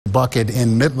bucket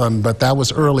in Midland, but that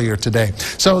was earlier today.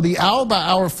 So the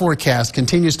hour-by-hour forecast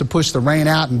continues to push the rain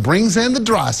out and brings in the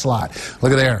dry slot.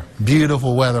 Look at there.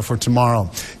 Beautiful weather for tomorrow.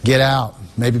 Get out.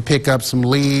 Maybe pick up some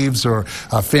leaves or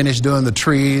finish doing the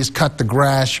trees, cut the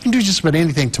grass. You can do just about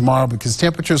anything tomorrow because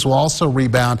temperatures will also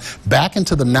rebound back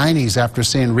into the 90s after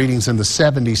seeing readings in the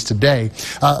 70s today.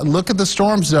 Look at the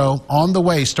storms, though, on the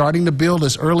way, starting to build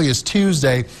as early as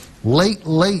Tuesday. Late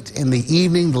in the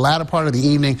evening, the latter part of the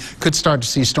evening, could start to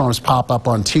see storms pop up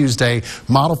on Tuesday.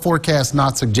 Model forecast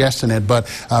not suggesting it, but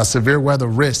severe weather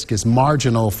risk is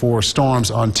marginal for storms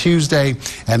on Tuesday,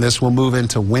 and this will move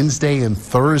into Wednesday and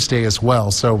Thursday as well.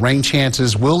 So rain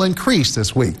chances will increase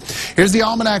this week. Here's the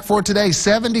almanac for today.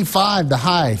 75 the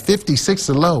high, 56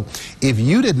 the low. If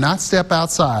you did not step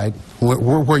outside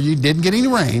where you didn't get any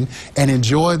rain and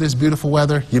enjoy this beautiful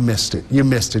weather, you missed it. You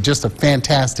missed it. Just a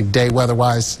fantastic day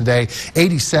weather-wise today.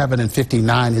 87 and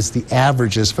 59 is the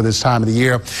averages for this time of the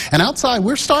year. And outside,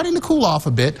 we're starting to cool off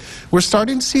a bit. We're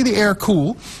starting to see the air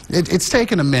cool. It's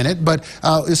taken a minute, but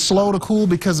it's slow to cool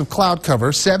because of cloud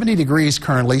cover. 70 degrees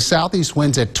currently. Southeast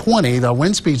winds at 20. The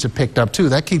wind speeds have picked up, too.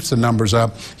 That keeps the numbers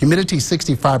up. Humidity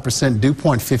 65%, dew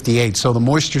point 58. So the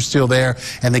moisture's still there.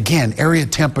 And again, area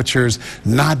temperatures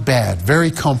not bad.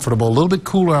 Very comfortable. A little bit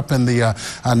cooler up in the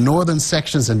northern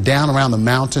sections and down around the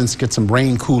mountains. Get some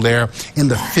rain, cool air in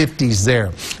the 50s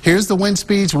there. Here's the wind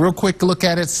speeds. Real quick look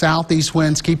at it. Southeast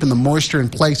winds keeping the moisture in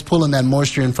place, pulling that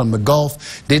moisture in from the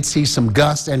Gulf. Did see some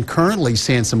gusts and currently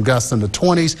seeing some gusts in the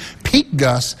 20s. Peak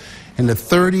gusts in the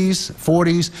 30s,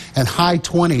 40s, and high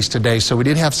 20s today. So we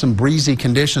did have some breezy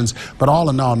conditions, but all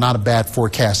in all, not a bad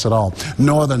forecast at all.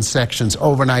 Northern sections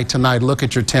overnight tonight, look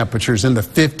at your temperatures in the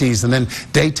 50s, and then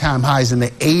daytime highs in the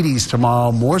 80s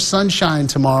tomorrow. More sunshine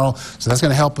tomorrow, so that's going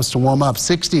to help us to warm up.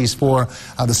 60s for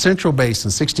the Central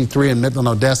Basin, 63 in Midland,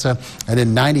 Odessa, and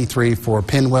then 93 for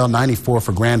Penwell, 94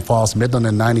 for Grand Falls, Midland,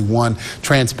 and 91.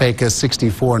 Trans-Pecos,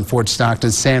 64 in Fort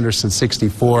Stockton, Sanderson,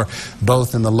 64,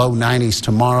 both in the low 90s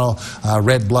tomorrow.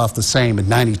 Red Bluff the same at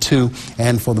 92,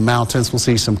 and for the mountains we'll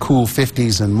see some cool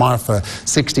 50s in Marfa,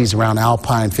 60s around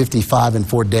Alpine, 55 in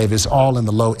Fort Davis, all in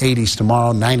the low 80s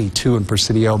tomorrow, 92 in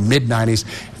Presidio, mid 90s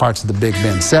parts of the Big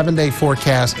Bend. 7-day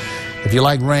forecast. If you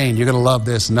like rain, you're going to love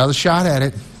this. Another shot at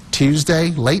it.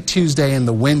 Tuesday, late Tuesday and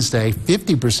the Wednesday,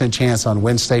 50% chance on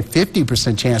Wednesday,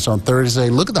 50% chance on Thursday.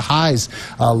 Look at the highs,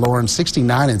 Lauren,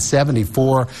 69 and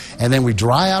 74, and then we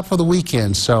dry out for the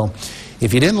weekend. So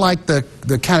if you didn't like the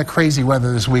kind of crazy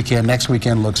weather this weekend, next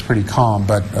weekend looks pretty calm,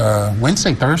 but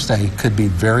Wednesday, Thursday could be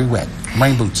very wet.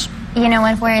 Rain boots. You know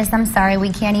what, Forrest, I'm sorry,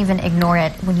 we can't even ignore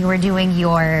it. When you were doing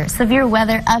your severe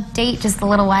weather update just a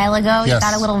little while ago, you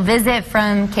got a little visit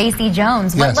from Casey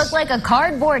Jones. What looked like a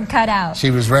cardboard cutout.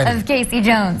 She was ready. Of Casey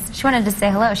Jones. She wanted to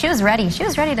say hello. She was ready. She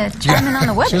was ready to chime in on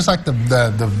the weather. She was like the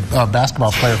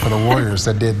basketball player for the Warriors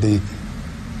that did the...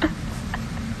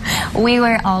 We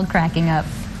were all cracking up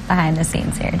behind the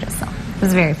scenes here, just so. It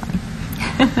was very funny.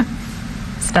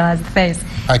 Still has the face.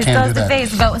 I can't do that.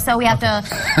 Face, but, so we have to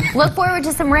look forward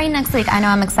to some rain next week. I know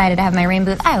I'm excited to have my rain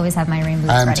boots. I always have my rain boots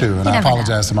ready. I am too, and I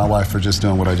apologize to my wife for just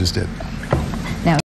doing what I just did.